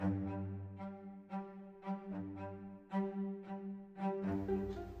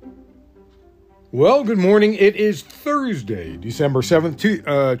Well, good morning. It is Thursday, December 7th,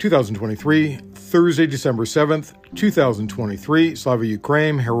 2023. Thursday, December 7th, 2023. Slava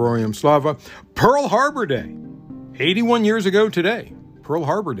Ukraine, Heroyam Slava. Pearl Harbor Day. 81 years ago today. Pearl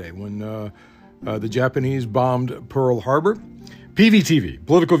Harbor Day, when the Japanese bombed Pearl Harbor. PVTV,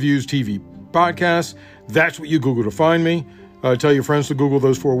 Political Views TV Podcast. That's what you Google to find me. Tell your friends to Google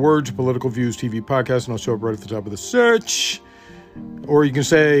those 4 words, Political Views TV Podcast, and I'll show up right at the top of the search. Or you can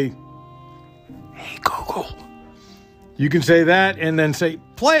say, "Hey, Google." You can say that and then say,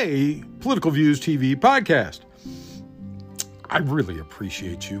 "Play Political Views TV Podcast." I really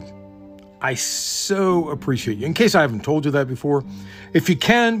appreciate you. I so appreciate you. In case I haven't told you that before, if you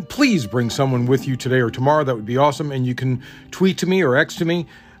can, please bring someone with you today or tomorrow. That would be awesome. And you can tweet to me or X to me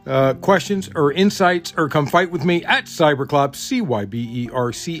questions or insights, or come fight with me at Cyberclops, CYBERCLOPS,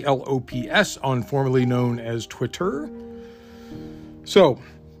 on formerly known as Twitter. So,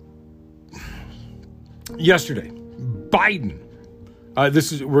 yesterday, Biden.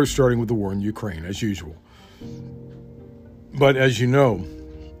 We're starting with the war in Ukraine as usual. But as you know,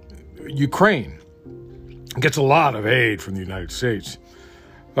 Ukraine gets a lot of aid from the United States.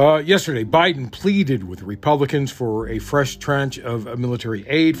 Yesterday, Biden pleaded with Republicans for a fresh tranche of military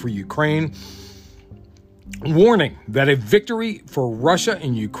aid for Ukraine, warning that a victory for Russia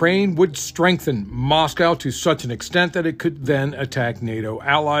in Ukraine would strengthen Moscow to such an extent that it could then attack NATO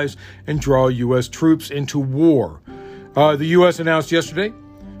allies and draw U.S. troops into war. The U.S. announced yesterday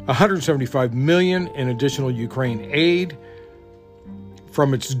 $175 million in additional Ukraine aid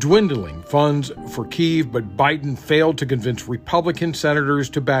from its dwindling funds for Kyiv, but Biden failed to convince Republican senators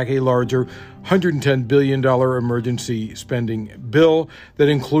to back a larger $110 billion emergency spending bill that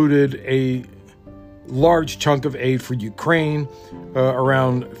included a large chunk of aid for Ukraine,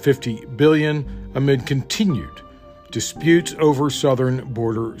 around $50 billion, amid continued disputes over southern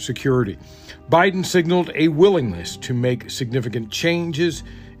border security. Biden signaled a willingness to make significant changes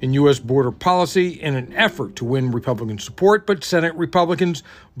in U.S. border policy in an effort to win Republican support, but Senate Republicans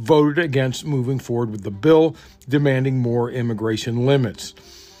voted against moving forward with the bill, demanding more immigration limits.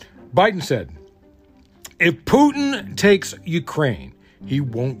 Biden said, "If Putin takes Ukraine, he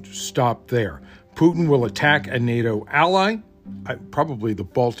won't stop there. Putin will attack a NATO ally, probably the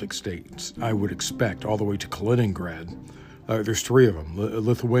Baltic states, I would expect, all the way to Kaliningrad. There's 3 of them,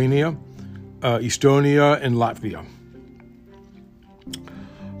 Lithuania, Estonia, and Latvia.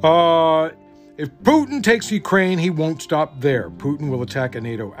 If Putin takes Ukraine, he won't stop there. Putin will attack a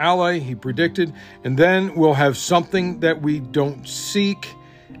NATO ally," he predicted, "and then we'll have something that we don't seek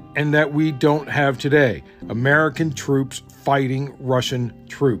and that we don't have today. American troops fighting Russian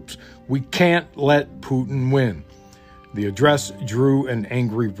troops. We can't let Putin win." The address drew an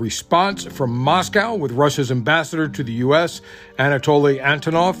angry response from Moscow, with Russia's ambassador to the U.S., Anatoly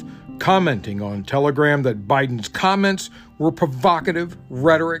Antonov, commenting on Telegram that Biden's comments were provocative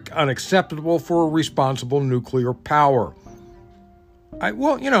rhetoric unacceptable for a responsible nuclear power.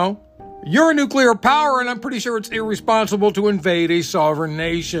 You're a nuclear power, and I'm pretty sure it's irresponsible to invade a sovereign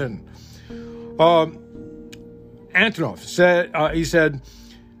nation. Antonov said,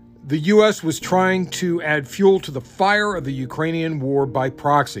 the U.S. was trying to add fuel to the fire of the Ukrainian war by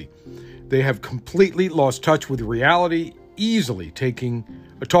proxy. They have completely lost touch with reality, easily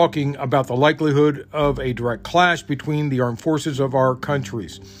talking about the likelihood of a direct clash between the armed forces of our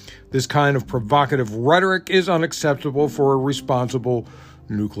countries. This kind of provocative rhetoric is unacceptable for a responsible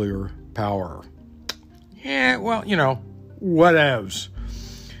nuclear power. Yeah, well, whatevs.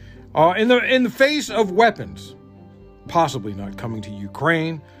 In the face of weapons possibly not coming to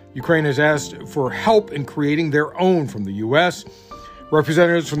Ukraine, Ukraine has asked for help in creating their own from the U.S.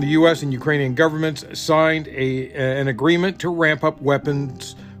 Representatives from the U.S. and Ukrainian governments signed an agreement to ramp up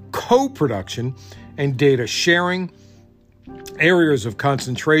weapons co-production and data sharing. Areas of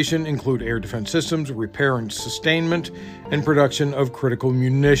concentration include air defense systems, repair and sustainment, and production of critical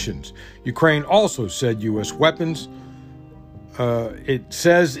munitions. Ukraine also said U.S. weapons. It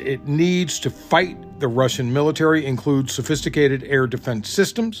says it needs to fight the Russian military include sophisticated air defense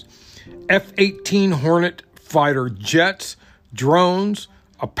systems, F-18 Hornet fighter jets, drones,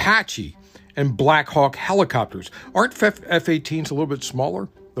 Apache, and Black Hawk helicopters. Aren't F-18s a little bit smaller?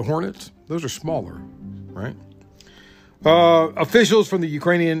 The Hornets? Those are smaller, right? Officials from the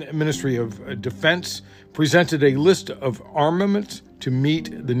Ukrainian Ministry of Defense presented a list of armaments to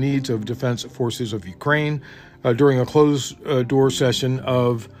meet the needs of defense forces of Ukraine during a closed-door session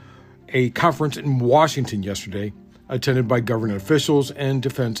of a conference in Washington yesterday, attended by government officials and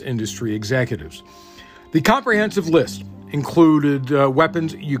defense industry executives. The comprehensive list included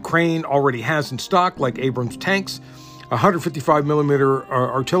weapons Ukraine already has in stock, like Abrams tanks, 155 millimeter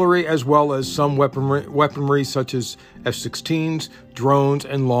artillery, as well as some weaponry such as F-16s, drones,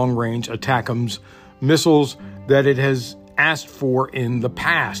 and long-range ATACMS missiles that it has asked for in the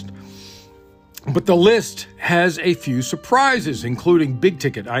past. But the list has a few surprises, including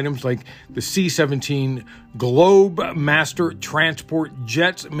big-ticket items like the C-17 Globemaster transport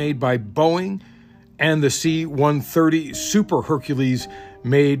jets made by Boeing and the C-130 Super Hercules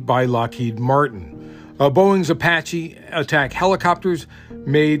made by Lockheed Martin. Boeing's Apache attack helicopters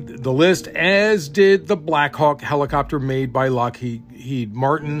made the list, as did the Black Hawk helicopter made by Lockheed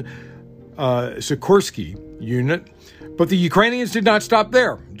Martin Sikorsky unit. But the Ukrainians did not stop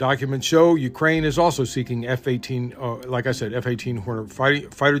there. Documents show Ukraine is also seeking F-18, like I said, F-18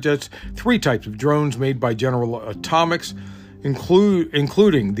 Hornet fighter jets, 3 types of drones made by General Atomics,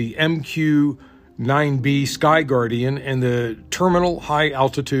 including the MQ-9B Sky Guardian and the Terminal High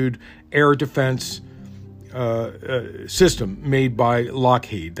Altitude Air Defense system made by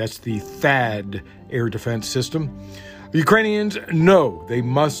Lockheed. That's the THAAD air defense system. The Ukrainians know they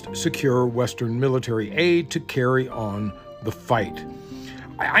must secure Western military aid to carry on the fight.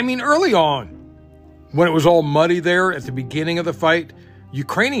 I mean, early on, when it was all muddy there at the beginning of the fight,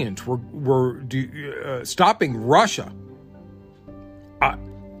 Ukrainians were stopping Russia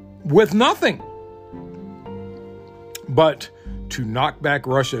with nothing. But to knock back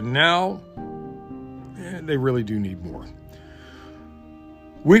Russia now, they really do need more.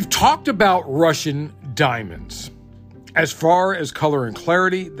 We've talked about Russian diamonds. As far as color and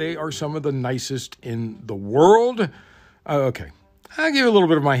clarity, they are some of the nicest in the world. Okay, I'll give you a little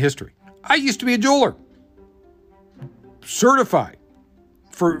bit of my history. I used to be a jeweler, certified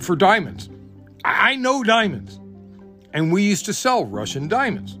for diamonds. I know diamonds, and we used to sell Russian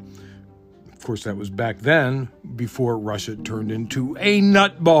diamonds. Of course, that was back then, before Russia turned into a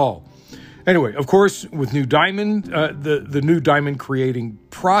nutball. Anyway, of course, with new diamond, the new diamond creating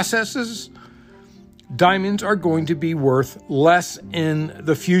processes, diamonds are going to be worth less in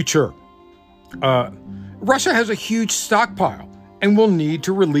the future. Russia has a huge stockpile and will need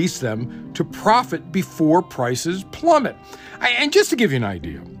to release them to profit before prices plummet. And just to give you an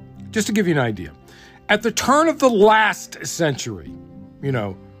idea, at the turn of the last century,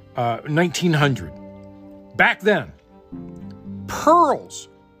 1900, back then, pearls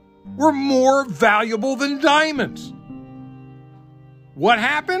were more valuable than diamonds. What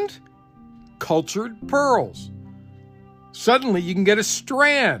happened? Cultured pearls. Suddenly you can get a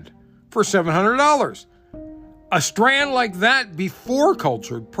strand for $700. A strand like that before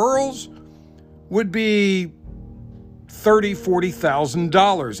cultured pearls would be $30,000,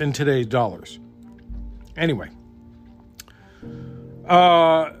 $40,000 in today's dollars. Anyway,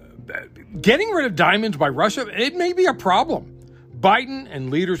 getting rid of diamonds by Russia, it may be a problem. Biden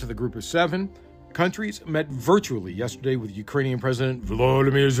and leaders of the Group of 7 countries met virtually yesterday with Ukrainian President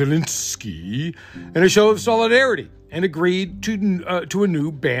Volodymyr Zelensky in a show of solidarity and agreed to a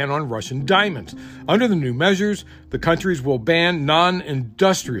new ban on Russian diamonds. Under the new measures, the countries will ban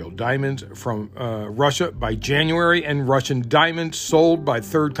non-industrial diamonds from Russia by January and Russian diamonds sold by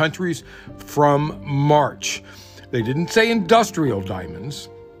third countries from March. They didn't say industrial diamonds,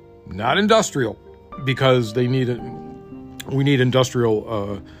 not industrial, because we need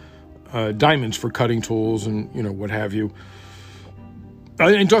industrial diamonds for cutting tools and, what have you.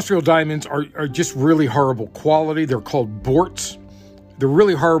 Industrial diamonds are just really horrible quality. They're called borts. They're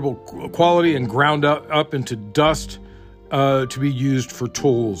really horrible quality and ground up into dust to be used for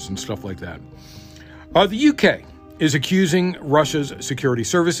tools and stuff like that. The UK is accusing Russia's security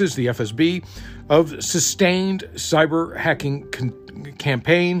services, the FSB, of sustained cyber hacking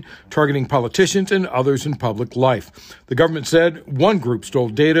campaign targeting politicians and others in public life. The government said one group stole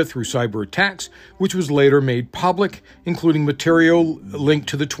data through cyber attacks, which was later made public, including material linked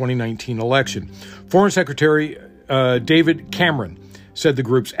to the 2019 election. Foreign Secretary David Cameron said the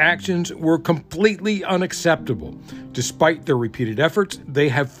group's actions were completely unacceptable. Despite their repeated efforts, they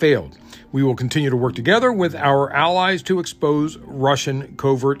have failed. We will continue to work together with our allies to expose Russian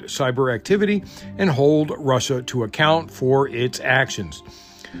covert cyber activity and hold Russia to account for its actions.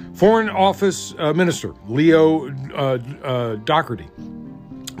 Foreign Office Minister Leo Doherty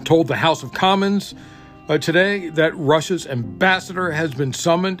told the House of Commons today that Russia's ambassador has been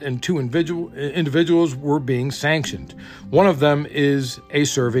summoned and 2 individuals were being sanctioned. One of them is a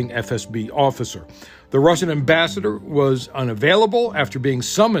serving FSB officer. The Russian ambassador was unavailable after being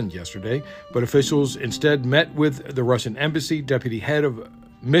summoned yesterday, but officials instead met with the Russian embassy deputy head of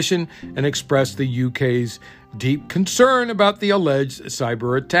mission and expressed the UK's deep concern about the alleged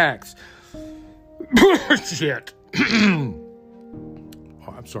cyber attacks. Shit. Oh,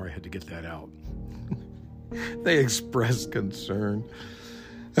 I'm sorry I had to get that out. They expressed concern.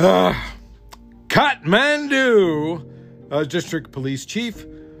 Kathmandu District Police Chief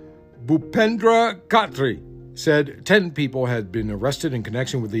Bhupendra Khatri said 10 people had been arrested in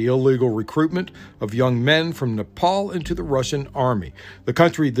connection with the illegal recruitment of young men from Nepal into the Russian army. The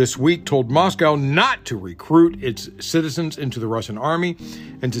country this week told Moscow not to recruit its citizens into the Russian army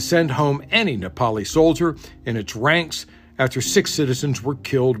and to send home any Nepali soldier in its ranks after 6 citizens were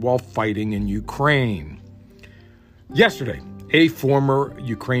killed while fighting in Ukraine. Yesterday, a former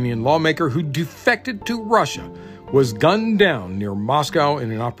Ukrainian lawmaker who defected to Russia was gunned down near Moscow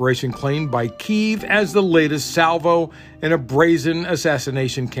in an operation claimed by Kyiv as the latest salvo in a brazen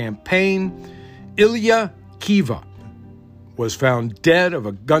assassination campaign. Ilya Kiva was found dead of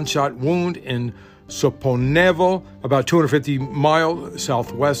a gunshot wound in Soponevo, about 250 miles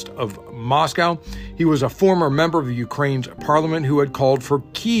southwest of Moscow. He was a former member of Ukraine's parliament who had called for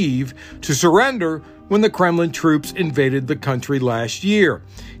Kyiv to surrender when the Kremlin troops invaded the country last year.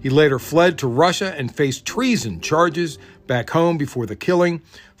 He later fled to Russia and faced treason charges back home before the killing,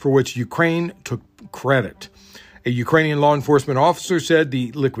 for which Ukraine took credit. A Ukrainian law enforcement officer said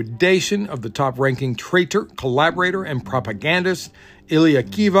the liquidation of the top-ranking traitor, collaborator, and propagandist Ilya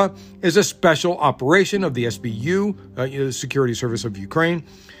Kiva is a special operation of the SBU, the Security Service of Ukraine.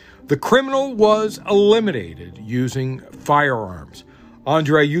 The criminal was eliminated using firearms.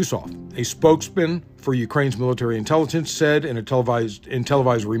 Andrei Yusov, a spokesman for Ukraine's military intelligence, said in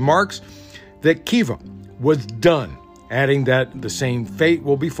televised remarks that Kiva was done, adding that the same fate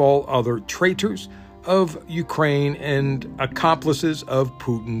will befall other traitors of Ukraine and accomplices of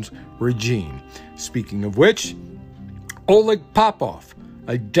Putin's regime. Speaking of which, Oleg Popov,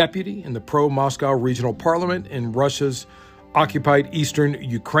 a deputy in the pro-Moscow regional parliament in Russia's occupied eastern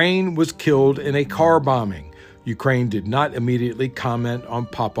Ukraine, was killed in a car bombing. Ukraine did not immediately comment on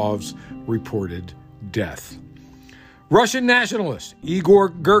Popov's reported death. Russian nationalist Igor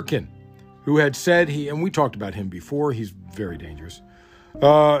Girkin, who had said and we talked about him before, he's very dangerous,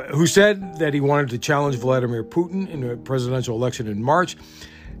 who said that he wanted to challenge Vladimir Putin in a presidential election in March,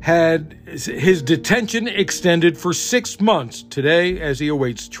 had his detention extended for 6 months today as he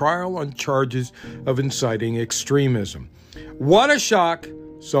awaits trial on charges of inciting extremism. What a shock!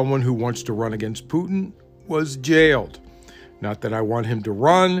 Someone who wants to run against Putin was jailed. Not that I want him to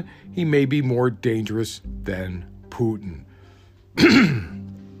run. He may be more dangerous than Putin.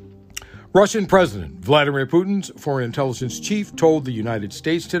 Russian President Vladimir Putin's foreign intelligence chief told the United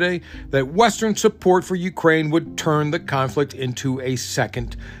States today that Western support for Ukraine would turn the conflict into a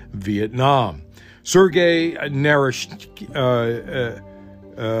second Vietnam. Sergei Narishkin,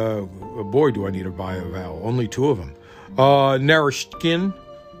 boy, do I need a bio-vowel, only 2 of them. Narishkin,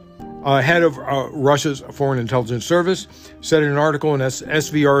 head of Russia's Foreign Intelligence Service, said in an article in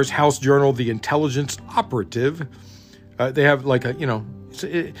SVR's House journal, The Intelligence Operative, they have like a,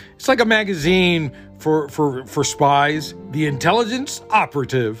 it's like a magazine for spies, The Intelligence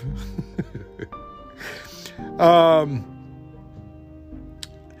Operative.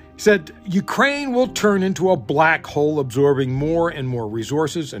 Said Ukraine will turn into a black hole, absorbing more and more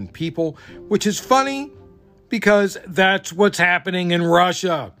resources and people, which is funny because that's what's happening in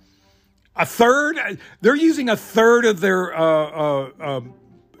Russia. They're using a third of their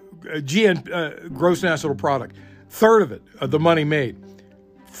gross national product, third of it, the money made,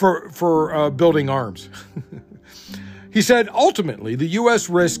 for building arms. He said, ultimately, the U.S.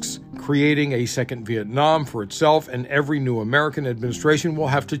 risks creating a second Vietnam for itself, and every new American administration will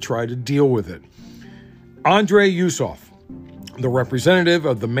have to try to deal with it. Andrei Yusov, the representative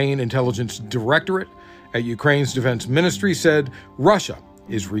of the main intelligence directorate at Ukraine's defense ministry, said Russia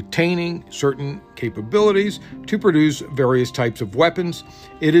is retaining certain capabilities to produce various types of weapons.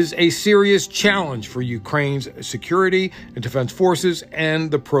 It is a serious challenge for Ukraine's security and defense forces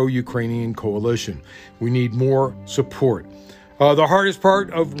and the pro-Ukrainian coalition. We need more support. The hardest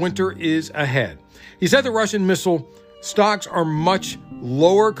part of winter is ahead. He said the Russian missile stocks are much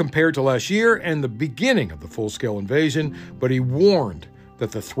lower compared to last year and the beginning of the full-scale invasion, but he warned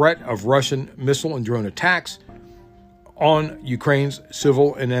that the threat of Russian missile and drone attacks on Ukraine's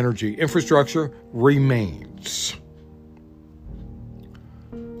civil and energy infrastructure remains.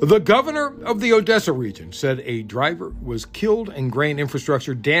 The governor of the Odessa region said a driver was killed and grain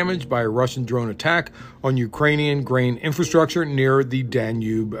infrastructure damaged by a Russian drone attack on Ukrainian grain infrastructure near the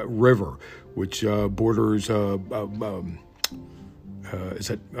Danube River, which borders, is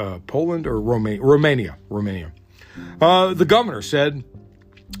it Poland or Romania? Romania. The governor said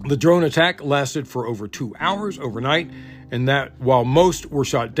the drone attack lasted for over 2 hours overnight and that while most were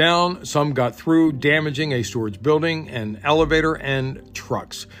shot down, some got through, damaging a storage building, an elevator, and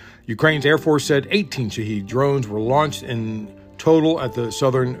trucks. Ukraine's Air Force said 18 Shahed drones were launched in total at the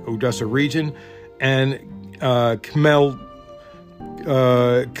southern Odessa region and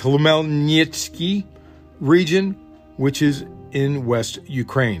Khmelnytsky region, which is in West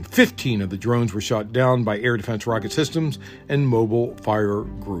Ukraine. 15 of the drones were shot down by air defense rocket systems and mobile fire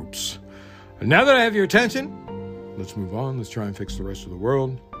groups. And now that I have your attention, let's move on. Let's try and fix the rest of the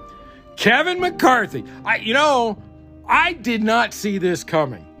world. Kevin McCarthy. I did not see this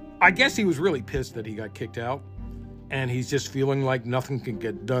coming. I guess he was really pissed that he got kicked out, and he's just feeling like nothing can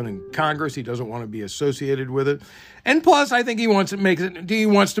get done in Congress. He doesn't want to be associated with it. And plus, I think he wants to make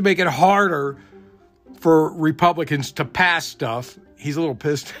it harder for Republicans to pass stuff. He's a little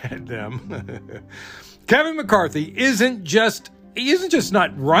pissed at them. Kevin McCarthy isn't just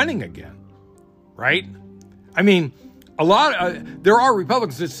not running again, right? I mean, there are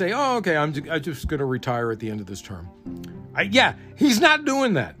Republicans that say, "Oh, okay, I'm just going to retire at the end of this term." He's not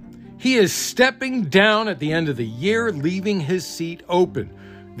doing that. He is stepping down at the end of the year, leaving his seat open.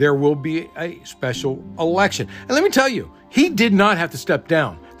 There will be a special election. And let me tell you, he did not have to step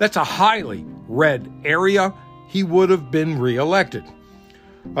down. That's a highly red area. He would have been reelected.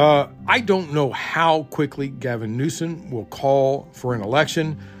 I don't know how quickly Gavin Newsom will call for an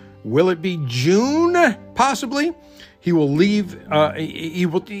election. Will it be June? Possibly. He will leave. He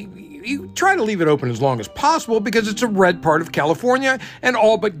try to leave it open as long as possible because it's a red part of California and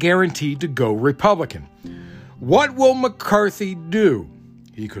all but guaranteed to go Republican. What will McCarthy do?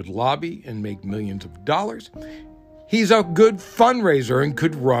 He could lobby and make millions of dollars. He's a good fundraiser and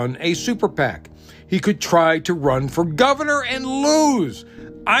could run a super PAC. He could try to run for governor and lose.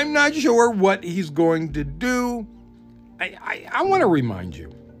 I'm not sure what he's going to do. I want to remind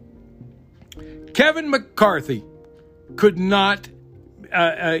you, Kevin McCarthy could not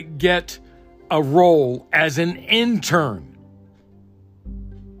get a role as an intern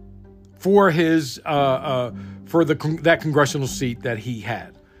for that congressional seat that he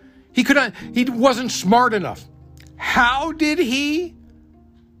had. He wasn't smart enough. How did he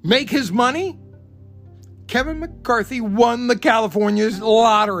make his money? Kevin McCarthy won the California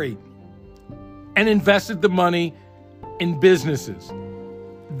lottery and invested the money in businesses.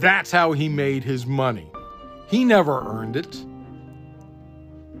 That's how he made his money. He never earned it.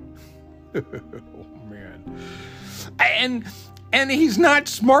 Oh, man. And he's not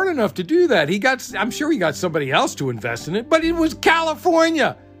smart enough to do that. I'm sure he got somebody else to invest in it, but it was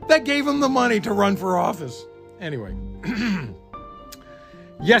California that gave him the money to run for office. Anyway,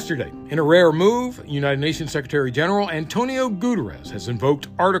 yesterday, in a rare move, United Nations Secretary General Antonio Guterres has invoked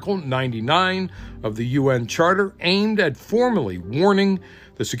Article 99 of the UN Charter aimed at formally warning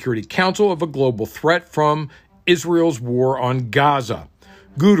the Security Council of a global threat from Israel's war on Gaza.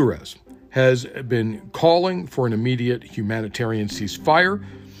 Guterres has been calling for an immediate humanitarian ceasefire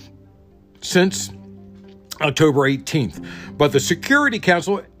since October 18th, but the Security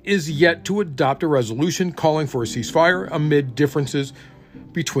Council is yet to adopt a resolution calling for a ceasefire amid differences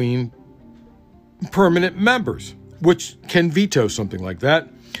between permanent members, which can veto something like that.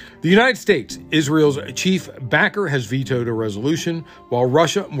 The United States, Israel's chief backer, has vetoed a resolution, while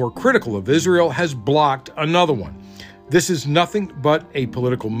Russia, more critical of Israel, has blocked another one. This is nothing but a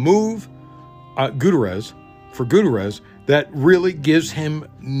political move, Guterres, that really gives him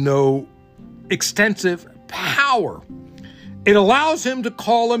no extensive power. It allows him to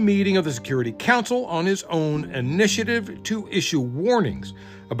call a meeting of the Security Council on his own initiative to issue warnings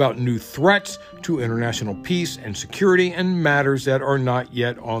about new threats to international peace and security and matters that are not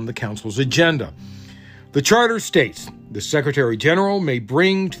yet on the Council's agenda. The Charter states the Secretary General may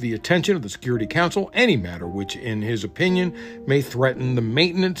bring to the attention of the Security Council any matter which, in his opinion, may threaten the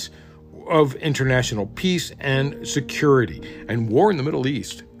maintenance of international peace and security. And war in the Middle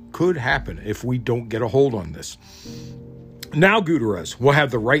East could happen if we don't get a hold on this. Now Guterres will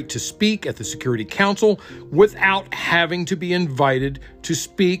have the right to speak at the Security Council without having to be invited to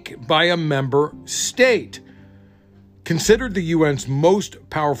speak by a member state. Considered the UN's most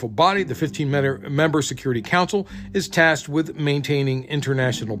powerful body, the 15-member Security Council is tasked with maintaining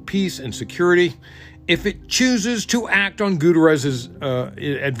international peace and security. If it chooses to act on Guterres'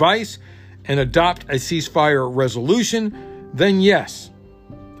 advice and adopt a ceasefire resolution, then yes,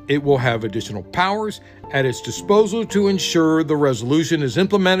 it will have additional powers at its disposal to ensure the resolution is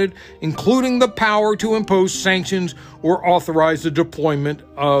implemented, including the power to impose sanctions or authorize the deployment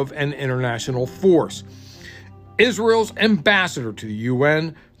of an international force. Israel's ambassador to the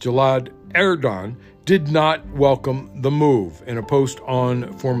UN, Gilad Erdan, did not welcome the move. In a post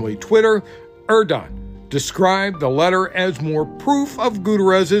on formerly Twitter, Erdan described the letter as more proof of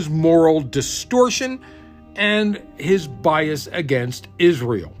Guterres's moral distortion and his bias against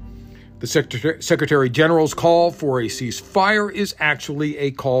Israel. The Secretary General's call for a ceasefire is actually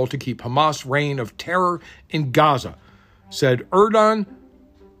a call to keep Hamas' reign of terror in Gaza, said Erdogan,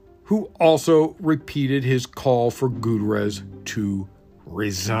 who also repeated his call for Guterres to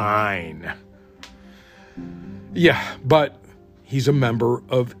resign. Yeah, but he's a member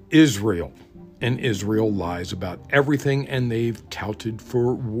of Israel, and Israel lies about everything, and they've touted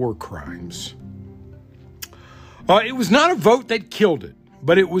for war crimes. It was not a vote that killed it,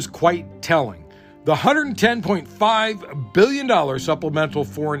 but it was quite telling. The $110.5 billion supplemental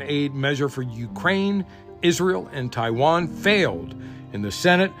foreign aid measure for Ukraine, Israel, and Taiwan failed in the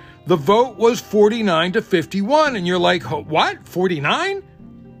Senate. The vote was 49 to 51, and you're like, what? 49?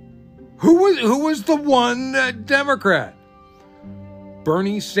 Who was the one Democrat?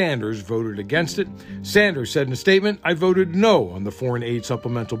 Bernie Sanders voted against it. Sanders said in a statement, "I voted no on the foreign aid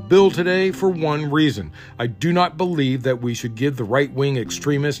supplemental bill today for one reason. I do not believe that we should give the right-wing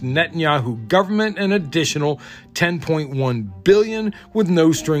extremist Netanyahu government an additional $10.1 billion with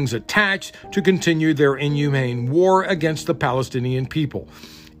no strings attached to continue their inhumane war against the Palestinian people.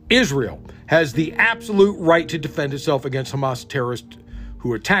 Israel has the absolute right to defend itself against Hamas terrorists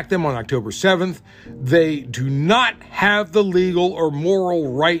who attacked them on October 7th. They do not have the legal or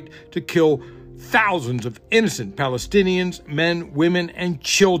moral right to kill thousands of innocent Palestinians, men, women, and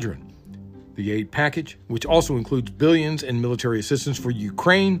children." The aid package, which also includes billions in military assistance for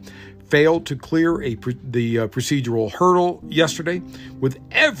Ukraine, failed to clear the procedural hurdle yesterday, with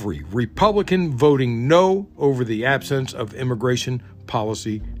every Republican voting no over the absence of immigration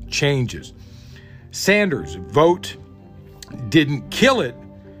policy changes. Sanders' vote didn't kill it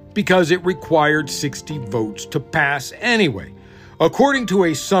because it required 60 votes to pass anyway. According to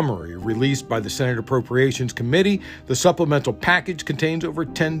a summary released by the Senate Appropriations Committee, the supplemental package contains over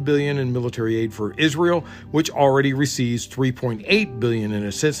 $10 billion in military aid for Israel, which already receives $3.8 billion in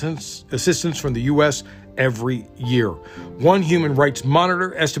assistance from the U.S. every year. One human rights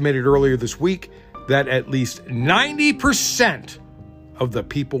monitor estimated earlier this week that at least 90% of the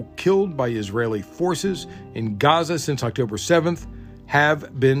people killed by Israeli forces in Gaza since October 7th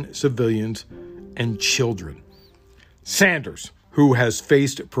have been civilians and children. Sanders, who has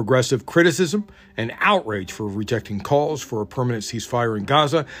faced progressive criticism and outrage for rejecting calls for a permanent ceasefire in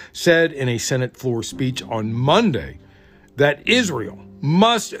Gaza, said in a Senate floor speech on Monday that Israel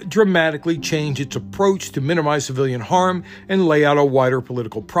must dramatically change its approach to minimize civilian harm and lay out a wider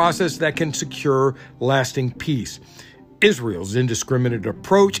political process that can secure lasting peace. Israel's indiscriminate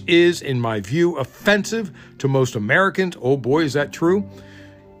approach is, in my view, offensive to most Americans. Oh boy, is that true?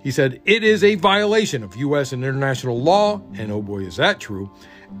 He said, it is a violation of U.S. and international law, and oh boy, is that true,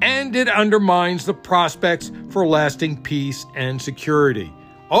 and it undermines the prospects for lasting peace and security.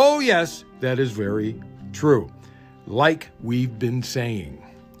 Oh yes, that is very true. Like we've been saying,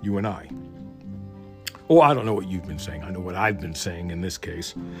 you and I. Oh, I don't know what you've been saying. I know what I've been saying in this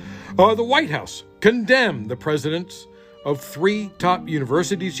case. The White House condemned the presidents of 3 top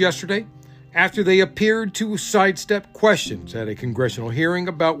universities yesterday after they appeared to sidestep questions at a congressional hearing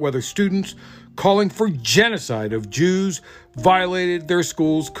about whether students calling for genocide of Jews violated their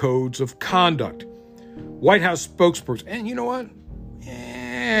school's codes of conduct. White House spokesperson, and you know what?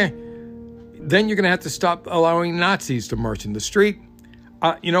 Then you're going to have to stop allowing Nazis to march in the street.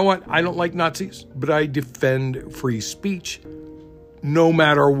 You know what? I don't like Nazis, but I defend free speech no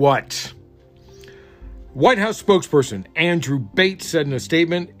matter what. White House spokesperson Andrew Bates said in a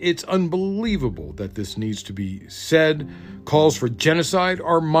statement, "It's unbelievable that this needs to be said. Calls for genocide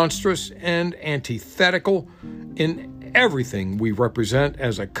are monstrous and antithetical in everything we represent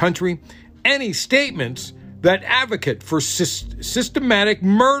as a country. Any statements that advocate for systematic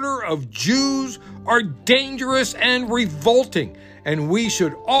murder of Jews are dangerous and revolting, and we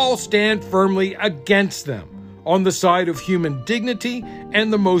should all stand firmly against them, on the side of human dignity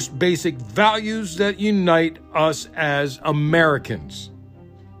and the most basic values that unite us as Americans."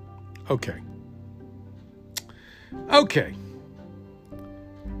 Okay.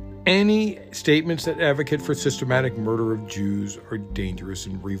 Any statements that advocate for systematic murder of Jews are dangerous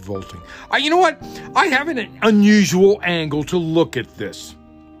and revolting. You know what? I have an unusual angle to look at this.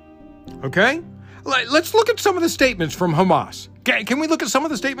 Okay? Let's look at some of the statements from Hamas. Can we look at some of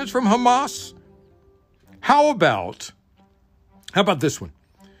the statements from Hamas? How about this one?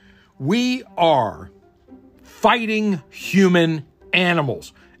 We are fighting human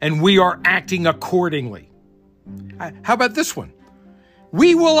animals, and we are acting accordingly. How about this one?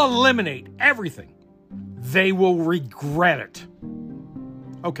 We will eliminate everything. They will regret it.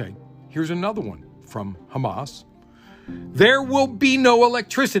 Okay, here's another one from Hamas. There will be no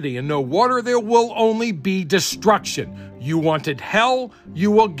electricity and no water. There will only be destruction. You wanted hell, you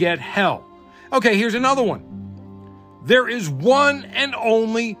will get hell. Okay, here's another one. There is one and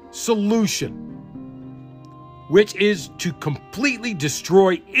only solution, which is to completely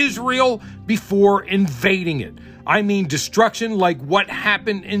destroy Israel before invading it. I mean destruction like what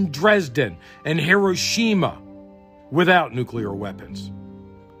happened in Dresden and Hiroshima without nuclear weapons.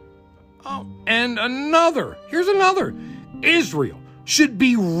 Oh, and here's another. Israel should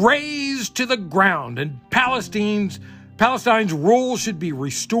be razed to the ground and Palestine's rule should be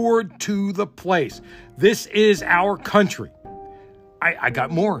restored to the place. This is our country. I got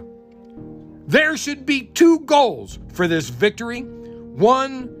more. There should be two goals for this victory.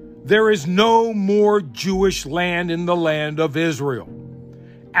 One, there is no more Jewish land in the land of Israel.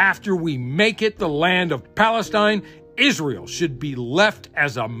 After we make it the land of Palestine, Israel should be left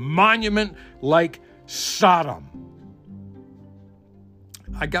as a monument like Sodom.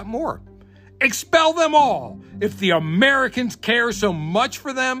 I got more. Expel them all. If the Americans care so much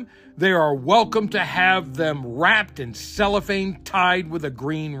for them, they are welcome to have them wrapped in cellophane tied with a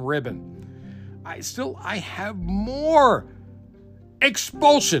green ribbon. I have more.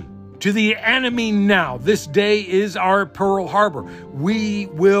 Expulsion to the enemy now. This day is our Pearl Harbor. We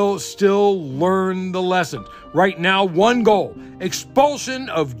will still learn the lessons. Right now, one goal: expulsion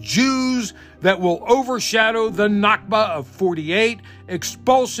of Jews that will overshadow the Nakba of 48,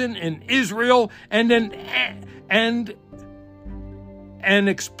 expulsion in Israel, and an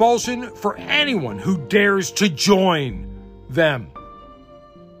expulsion for anyone who dares to join them.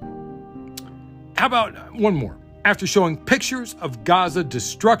 How about one more? After showing pictures of Gaza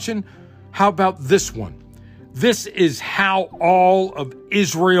destruction, how about this one? This is how all of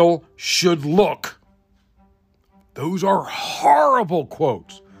Israel should look. Those are horrible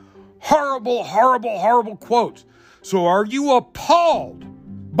quotes. Horrible, horrible, horrible quotes. So are you appalled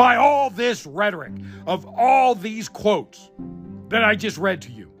by all this rhetoric of all these quotes that I just read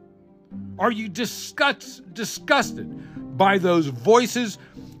to you? Are you disgusted by those voices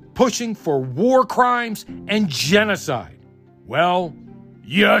pushing for war crimes and genocide? Well,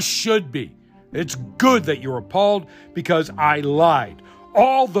 you should be. It's good that you're appalled because I lied.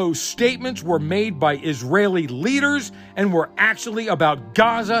 All those statements were made by Israeli leaders and were actually about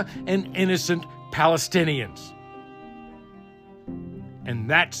Gaza and innocent Palestinians. And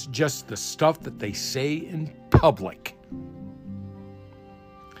that's just the stuff that they say in public.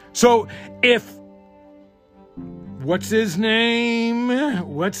 So if What's his name?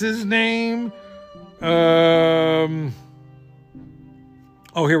 Oh,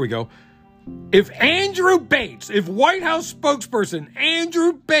 here we go. If White House spokesperson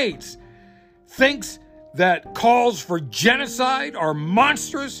Andrew Bates thinks that calls for genocide are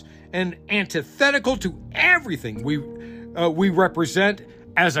monstrous and antithetical to everything we represent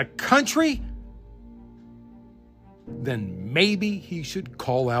as a country, then maybe he should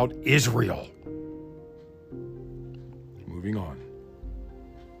call out Israel. Moving on.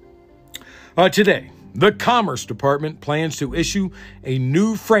 Today, the Commerce Department plans to issue a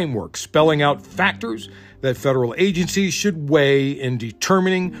new framework spelling out factors that federal agencies should weigh in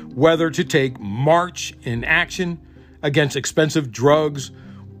determining whether to take march in action against expensive drugs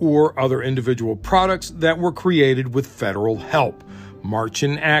or other individual products that were created with federal help. March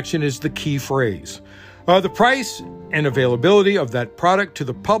in action is the key phrase. The price and availability of that product to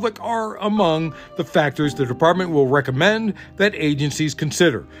the public are among the factors the department will recommend that agencies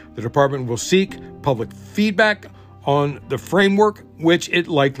consider. The department will seek public feedback on the framework, which it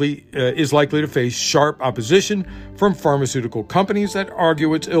is likely to face sharp opposition from pharmaceutical companies that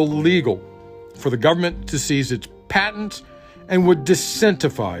argue it's illegal for the government to seize its patents and would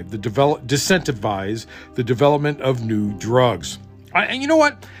disincentivize the development of new drugs. And you know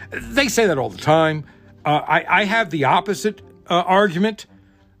what? They say that all the time. I have the opposite argument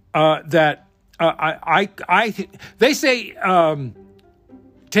that they say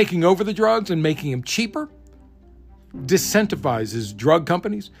taking over the drugs and making them cheaper disincentivizes drug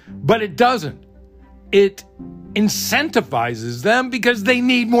companies, but it doesn't. It incentivizes them because they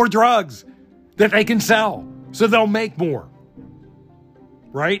need more drugs that they can sell, so they'll make more.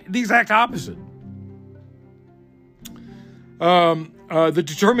 Right? The exact opposite. The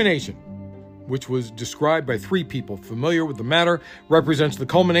determination, which was described by three people familiar with the matter, represents the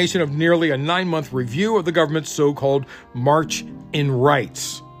culmination of nearly a 9-month review of the government's so-called March in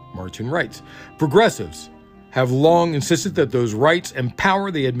Rights. Progressives have long insisted that those rights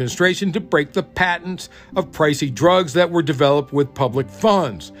empower the administration to break the patents of pricey drugs that were developed with public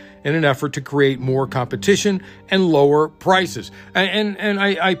funds in an effort to create more competition and lower prices. And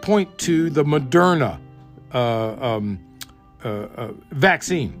I point to the Moderna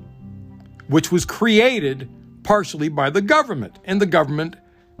vaccine, which was created partially by the government. And the government,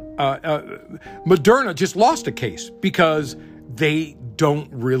 Moderna just lost a case because they don't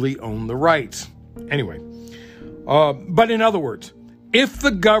really own the rights. Anyway, but in other words, if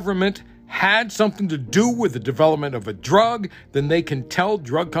the government had something to do with the development of a drug, then they can tell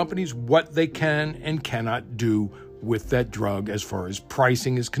drug companies what they can and cannot do with that drug as far as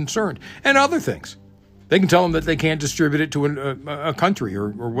pricing is concerned, and other things. They can tell them that they can't distribute it to a country or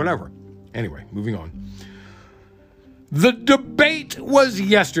whatever. Anyway, moving on. The debate was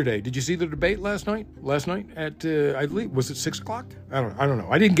yesterday. Did you see the debate last night? Last night at, I believe, was it 6 o'clock? I don't know.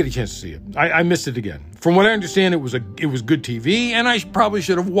 I didn't get a chance to see it. I missed it again. From what I understand, it was good TV, and I probably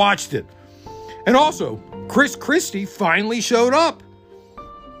should have watched it. And also, Chris Christie finally showed up.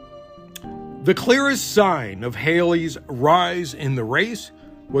 The clearest sign of Haley's rise in the race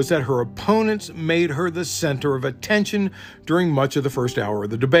was that her opponents made her the center of attention during much of the first hour of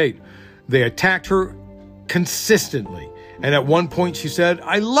the debate. They attacked her consistently. And at one point she said,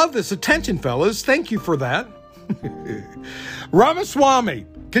 "I love this attention, fellas. Thank you for that." Ramaswamy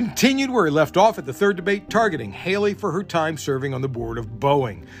continued where he left off at the third debate, targeting Haley for her time serving on the board of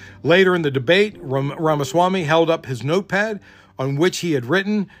Boeing. Later in the debate, Ramaswamy held up his notepad on which he had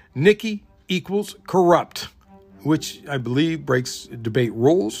written, "Nikki equals corrupt," which I believe breaks debate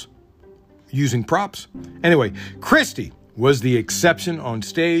rules, using props. Anyway, Christie was the exception on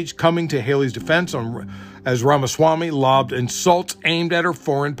stage, coming to Haley's defense as Ramaswamy lobbed insults aimed at her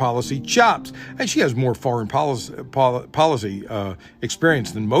foreign policy chops. And she has more foreign policy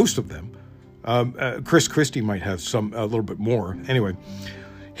experience than most of them. Chris Christie might have a little bit more. Anyway,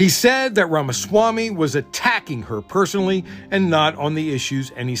 he said that Ramaswamy was attacking her personally and not on the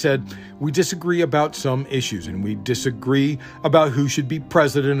issues. And he said, "We disagree about some issues, and we disagree about who should be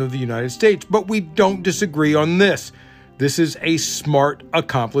president of the United States, but we don't disagree on this. This is a smart,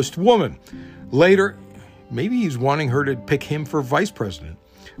 accomplished woman." Later, maybe he's wanting her to pick him for vice president.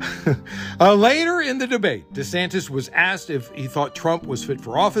 Later in the debate, DeSantis was asked if he thought Trump was fit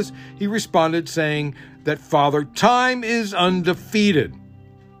for office. He responded saying that Father Time is undefeated.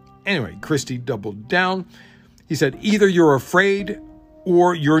 Anyway, Christie doubled down. He said, "Either you're afraid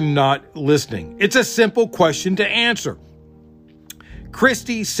or you're not listening. It's a simple question to answer."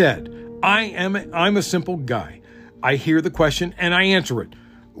 Christie said, I'm a simple guy. I hear the question and I answer it."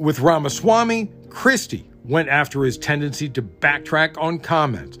 With Ramaswamy, Christie went after his tendency to backtrack on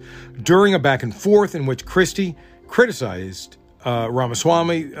comments. During a back and forth in which Christie criticized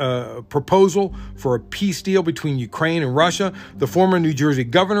Ramaswamy's proposal for a peace deal between Ukraine and Russia, the former New Jersey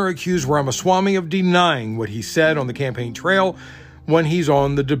governor accused Ramaswamy of denying what he said on the campaign trail when he's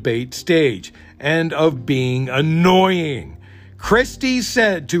on the debate stage and of being annoying. Christie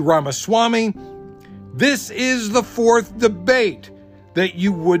said to Ramaswamy, "This is the fourth debate that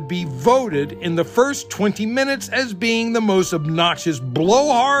you would be voted in the first 20 minutes as being the most obnoxious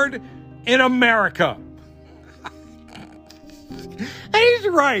blowhard in America." And he's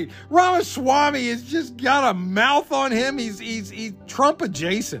right. Ramaswamy has just got a mouth on him. He's Trump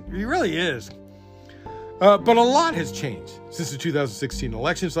adjacent. He really is. But a lot has changed since the 2016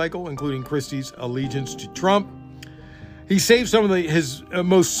 election cycle, including Christie's allegiance to Trump. He saved some of his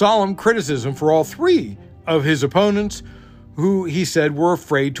most solemn criticism for all three of his opponents, who he said were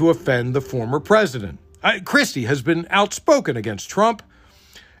afraid to offend the former president. Christie has been outspoken against Trump.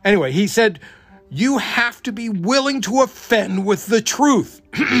 Anyway, he said, "You have to be willing to offend with the truth."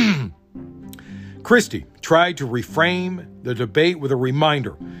 Christie tried to reframe the debate with a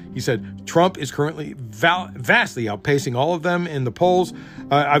reminder. He said, "Trump is currently vastly outpacing all of them in the polls.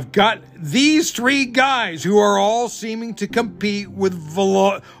 I've got these three guys who are all seeming to compete with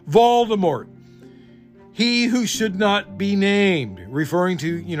Voldemort. He who should not be named," referring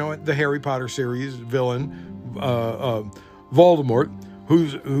to, the Harry Potter series villain, Voldemort,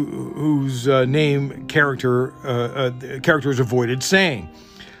 whose name characters avoided saying.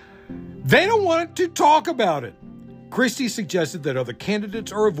 They don't want to talk about it. Christie suggested that other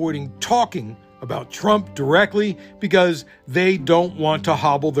candidates are avoiding talking about Trump directly because they don't want to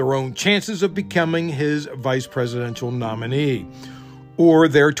hobble their own chances of becoming his vice presidential nominee or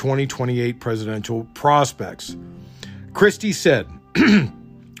their 2028 presidential prospects. Christie said,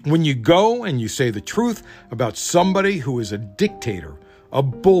 "When you go and you say the truth about somebody who is a dictator, a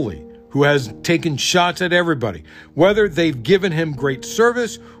bully, who has taken shots at everybody, whether they've given him great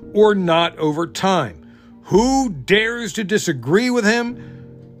service or not over time, who dares to disagree with him,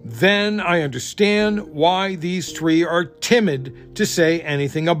 then I understand why these three are timid to say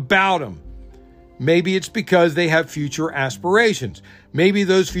anything about him. Maybe it's because they have future aspirations. Maybe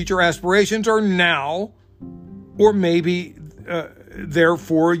those future aspirations are now, or maybe they're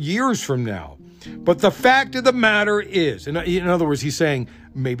 4 years from now. But the fact of the matter is, in other words, he's saying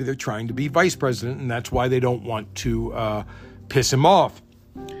maybe they're trying to be vice president, and that's why they don't want to piss him off.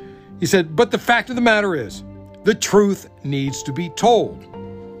 He said, but the fact of the matter is, the truth needs to be told.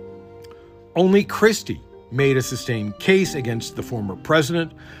 Only Christie made a sustained case against the former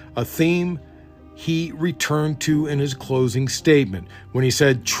president, a theme he returned to in his closing statement when he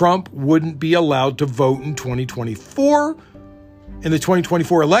said Trump wouldn't be allowed to vote in 2024 in the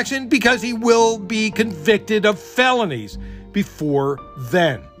 2024 election because he will be convicted of felonies before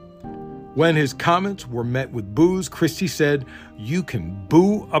then. When his comments were met with boos, Christie said, "You can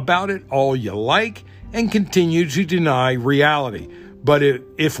boo about it all you like and continue to deny reality. But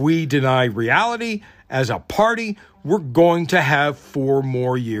if we deny reality as a party, we're going to have 4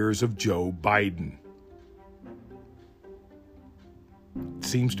 more years of Joe Biden."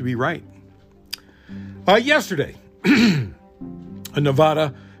 Seems to be right. Yesterday, a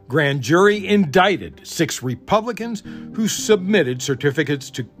Nevada grand jury indicted 6 Republicans who submitted certificates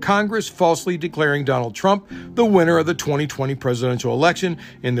to Congress falsely declaring Donald Trump the winner of the 2020 presidential election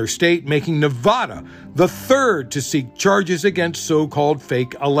in their state, making Nevada the third to seek charges against so-called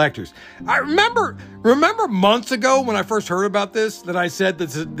fake electors. I remember months ago when I first heard about this, that I said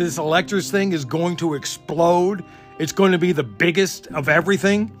that this electors thing is going to explode. It's going to be the biggest of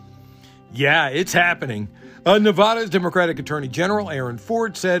everything. Yeah, it's happening. Nevada's Democratic Attorney General Aaron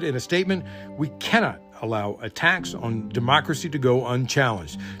Ford said in a statement, "We cannot allow attacks on democracy to go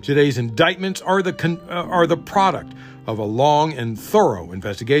unchallenged. Today's indictments are the product of a long and thorough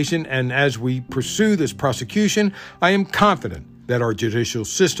investigation, and as we pursue this prosecution, I am confident that our judicial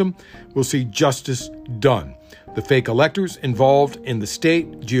system will see justice done. The fake electors involved in the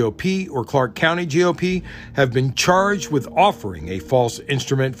state GOP or Clark County GOP have been charged with offering a false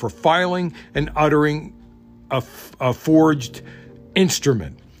instrument for filing and uttering a forged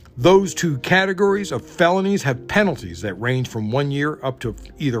instrument. Those 2 categories of felonies have penalties that range from 1 year up to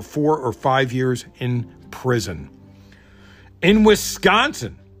either 4 or 5 years in prison." In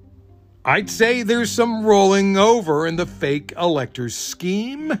Wisconsin, I'd say there's some rolling over in the fake electors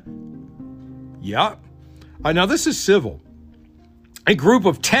scheme. Yeah. Now, this is civil. A group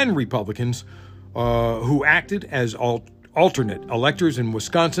of 10 Republicans who acted as alternate electors in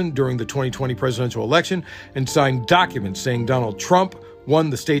Wisconsin during the 2020 presidential election and signed documents saying Donald Trump won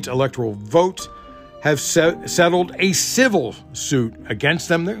the state's electoral votes have settled a civil suit against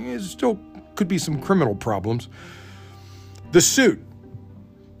them. There still could be some criminal problems. The suit,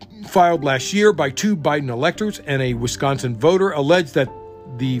 filed last year by 2 Biden electors and a Wisconsin voter, alleged that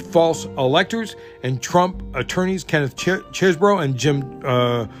the false electors and Trump attorneys Kenneth Chesebro and Jim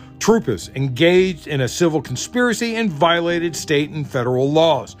Troupis engaged in a civil conspiracy and violated state and federal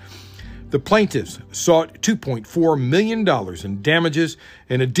laws. The plaintiffs sought $2.4 million in damages.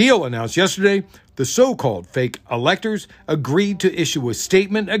 In a deal announced yesterday, the so-called fake electors agreed to issue a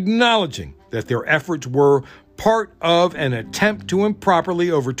statement acknowledging that their efforts were part of an attempt to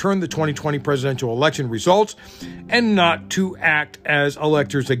improperly overturn the 2020 presidential election results and not to act as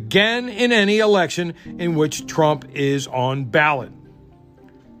electors again in any election in which Trump is on ballot.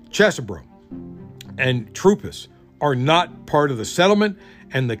 Chesebro and Troupis are not part of the settlement,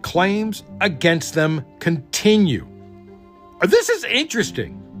 and the claims against them continue. This is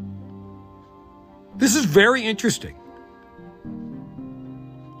interesting. This is very interesting.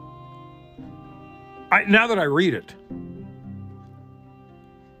 Now that I read it,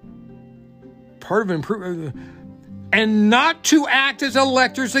 part of improvement, and not to act as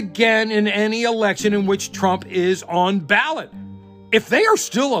electors again in any election in which Trump is on ballot. If they are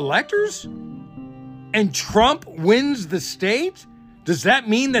still electors and Trump wins the state, does that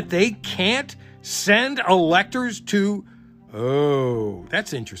mean that they can't send electors to? Oh,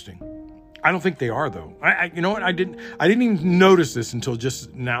 that's interesting. I don't think they are, though. You know what? I didn't even notice this until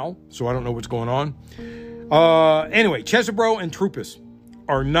just now, so I don't know what's going on. Anyway, Chesebro and Troupis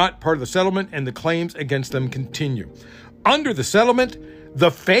are not part of the settlement, and the claims against them continue. Under the settlement,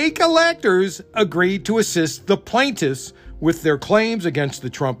 the fake electors agreed to assist the plaintiffs with their claims against the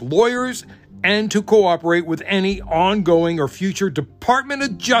Trump lawyers and to cooperate with any ongoing or future Department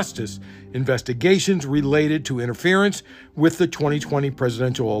of Justice investigations related to interference with the 2020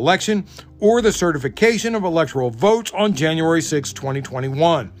 presidential election or the certification of electoral votes on January 6,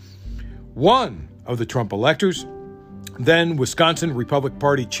 2021. One of the Trump electors, then Wisconsin Republican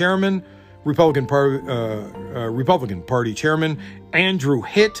Party Chairman Republican Party Chairman Andrew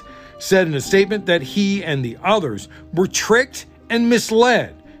Hitt said in a statement that he and the others were tricked and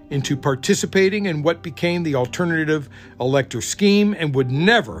misled into participating in what became the alternative elector scheme and would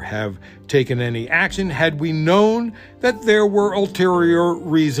never have taken any action had we known that there were ulterior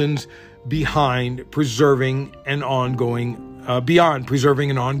reasons beyond preserving an ongoing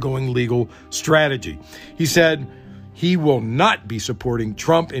legal strategy. He said he will not be supporting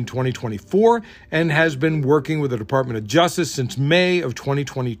Trump in 2024 and has been working with the Department of Justice since May of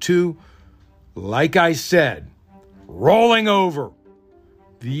 2022. Like I said, rolling over.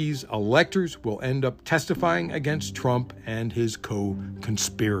 These electors will end up testifying against Trump and his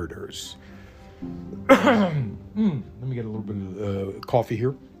co-conspirators. Let me get a little bit of coffee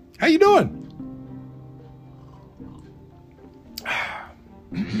here. How you doing?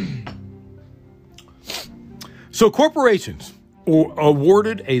 So corporations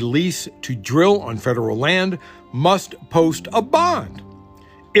awarded a lease to drill on federal land must post a bond.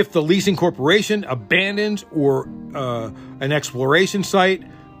 If the leasing corporation abandons or an exploration site,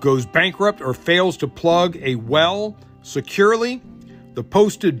 goes bankrupt, or fails to plug a well securely, the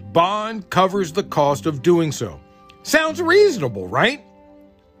posted bond covers the cost of doing so. Sounds reasonable, right?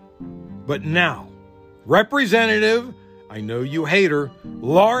 But now, Representative, I know you hate her,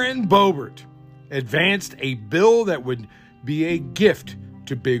 Lauren Boebert, advanced a bill that would be a gift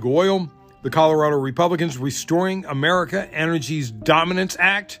to big oil. The Colorado Republicans Restoring America Energy's Dominance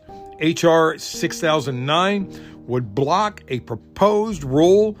Act, H.R. 6009, would block a proposed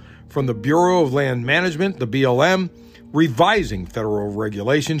rule from the Bureau of Land Management, the BLM, revising federal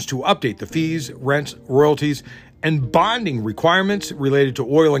regulations to update the fees, rents, royalties, and bonding requirements related to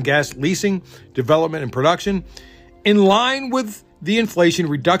oil and gas leasing, development, and production, in line with the Inflation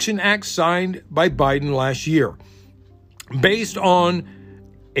Reduction Act signed by Biden last year. Based on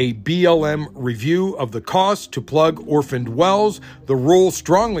a BLM review of the cost to plug orphaned wells, the rule,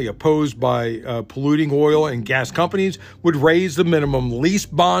 strongly opposed by polluting oil and gas companies, would raise the minimum lease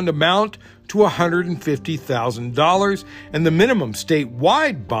bond amount to $150,000 and the minimum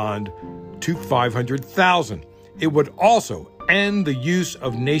statewide bond to $500,000. It would also end the use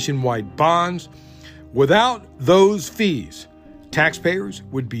of nationwide bonds. Without those fees, taxpayers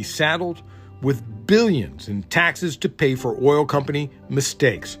would be saddled with billions in taxes to pay for oil company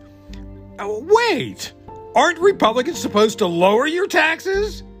mistakes. Wait, aren't Republicans supposed to lower your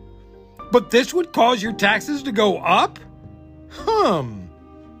taxes? But this would cause your taxes to go up?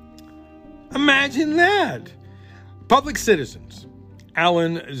 Imagine that. Public Citizens,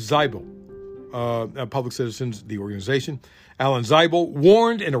 Alan Zeibel, Public Citizens, the organization, Alan Zeibel,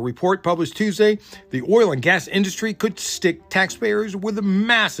 warned in a report published Tuesday the oil and gas industry could stick taxpayers with a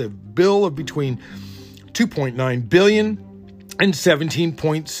massive bill of between $2.9 billion and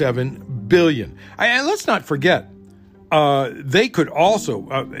 $17.7 billion. And let's not forget, they could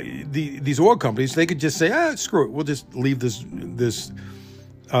also, these oil companies, they could just say, screw it, we'll just leave this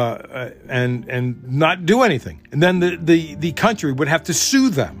and not do anything. And then the country would have to sue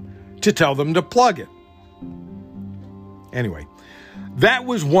them to tell them to plug it. Anyway, that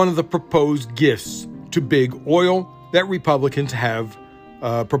was one of the proposed gifts to big oil that Republicans have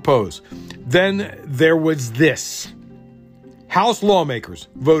proposed. Then there was this. House lawmakers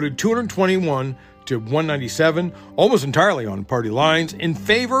voted 221 to 197, almost entirely on party lines, in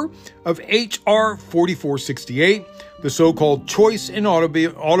favor of H.R. 4468, the so-called Choice in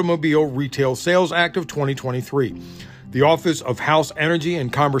Automobile Retail Sales Act of 2023. The Office of House Energy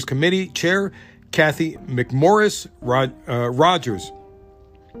and Commerce Committee Chair Kathy McMorris Rogers,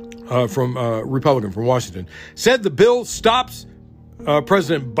 from Republican from Washington, said the bill stops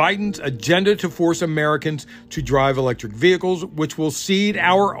President Biden's agenda to force Americans to drive electric vehicles, which will cede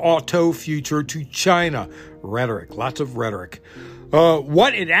our auto future to China. Rhetoric, lots of rhetoric.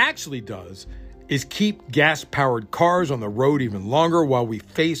 What it actually does is keep gas-powered cars on the road even longer while we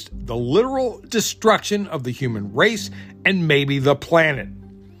face the literal destruction of the human race and maybe the planet.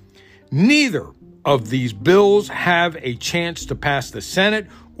 Neither of these bills have a chance to pass the Senate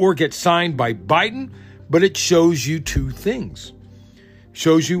or get signed by Biden, but it shows you two things.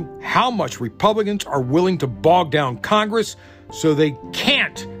 Shows you how much Republicans are willing to bog down Congress so they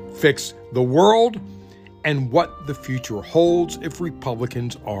can't fix the world, and what the future holds if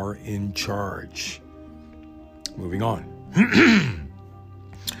Republicans are in charge. Moving on.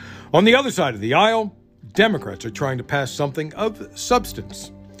 On the other side of the aisle, Democrats are trying to pass something of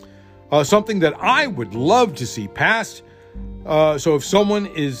substance. Something that I would love to see passed. So if someone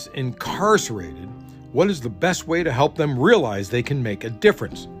is incarcerated, what is the best way to help them realize they can make a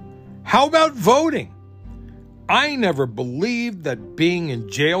difference? How about voting? I never believed that being in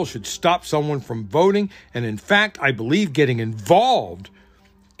jail should stop someone from voting, and in fact, I believe getting involved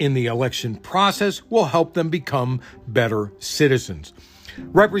in the election process will help them become better citizens.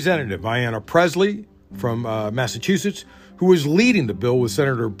 Representative Ayanna Pressley from Massachusetts, who is leading the bill with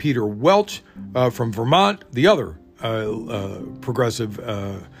Senator Peter Welch from Vermont, the other progressive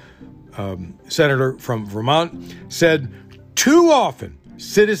senator from Vermont, said, "Too often,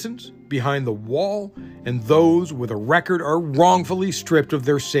 citizens behind the wall and those with a record are wrongfully stripped of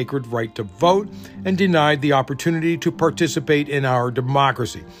their sacred right to vote and denied the opportunity to participate in our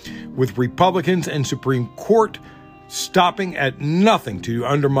democracy, with Republicans and Supreme Court stopping at nothing to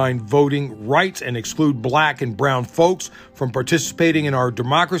undermine voting rights and exclude black and brown folks from participating in our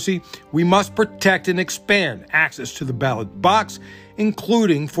democracy. We must protect and expand access to the ballot box,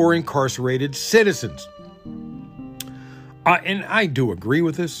 including for incarcerated citizens." And I do agree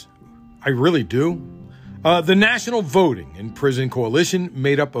with this. I really do. The National Voting in Prison Coalition,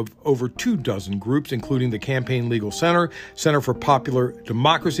 made up of over 24 groups, including the Campaign Legal Center, Center for Popular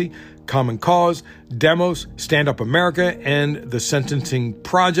Democracy, Common Cause, Demos, Stand Up America, and the Sentencing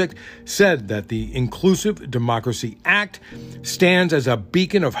Project, said that the Inclusive Democracy Act stands as a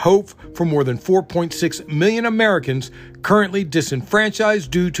beacon of hope for more than 4.6 million Americans currently disenfranchised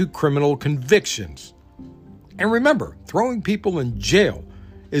due to criminal convictions. And remember, throwing people in jail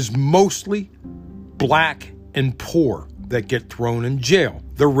is mostly black and poor that get thrown in jail.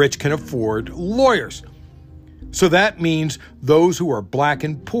 The rich can afford lawyers. So that means those who are black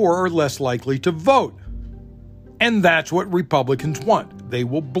and poor are less likely to vote. And that's what Republicans want. They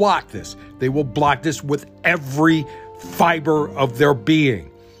will block this. They will block this with every fiber of their being.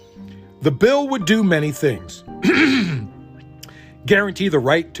 The bill would do many things. Guarantee the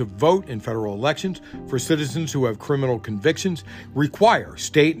right to vote in federal elections for citizens who have criminal convictions, require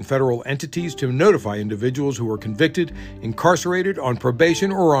state and federal entities to notify individuals who are convicted, incarcerated, on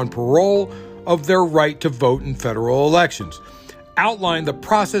probation, or on parole of their right to vote in federal elections, outline the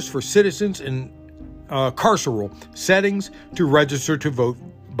process for citizens in carceral settings to register to vote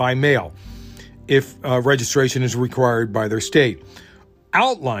by mail, if registration is required by their state,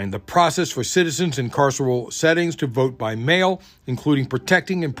 outline the process for citizens in carceral settings to vote by mail, including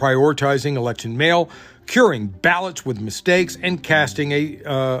protecting and prioritizing election mail, curing ballots with mistakes, and casting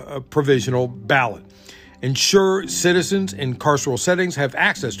a provisional ballot. Ensure citizens in carceral settings have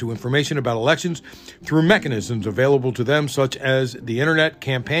access to information about elections through mechanisms available to them, such as the internet,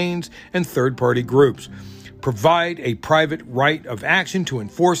 campaigns, and third-party groups. Provide a private right of action to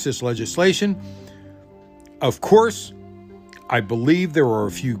enforce this legislation. Of course, I believe there are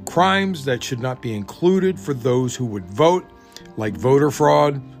a few crimes that should not be included for those who would vote, like voter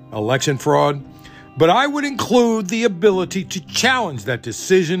fraud, election fraud, but I would include the ability to challenge that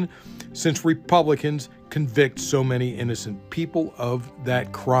decision, since Republicans convict so many innocent people of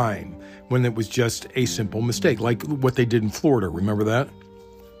that crime when it was just a simple mistake, like what they did in Florida. Remember that?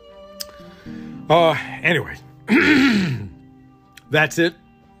 Anyway, that's it.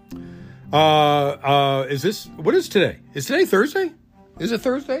 What is today? Is today Thursday? Is it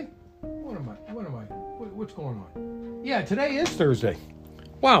Thursday? What's going on? Yeah, today is Thursday.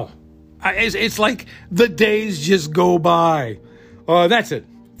 Wow. It's like the days just go by. That's it.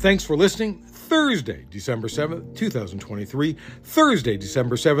 Thanks for listening. Thursday, December 7th, 2023. Thursday,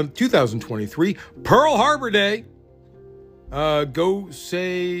 December 7th, 2023. Pearl Harbor Day. Go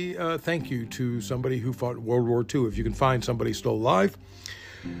say thank you to somebody who fought World War II. If you can find somebody still alive,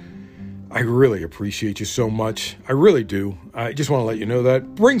 I really appreciate you so much. I really do. I just want to let you know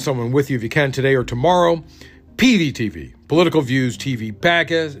that. Bring someone with you if you can today or tomorrow. PVTV, Political Views TV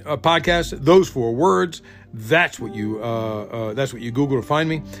podcast. Those 4 words. That's what you Google to find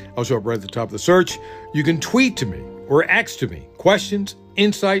me. I'll show up right at the top of the search. You can tweet to me or X to me questions,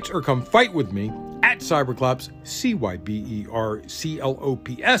 insights, or come fight with me at Cyberclops,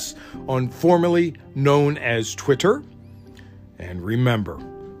 CYBERCLOPS, on formerly known as Twitter. And remember,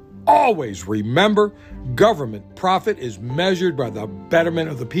 always remember, government profit is measured by the betterment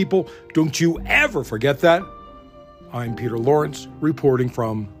of the people. Don't you ever forget that. I'm Peter Lawrence, reporting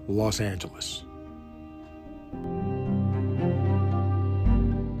from Los Angeles.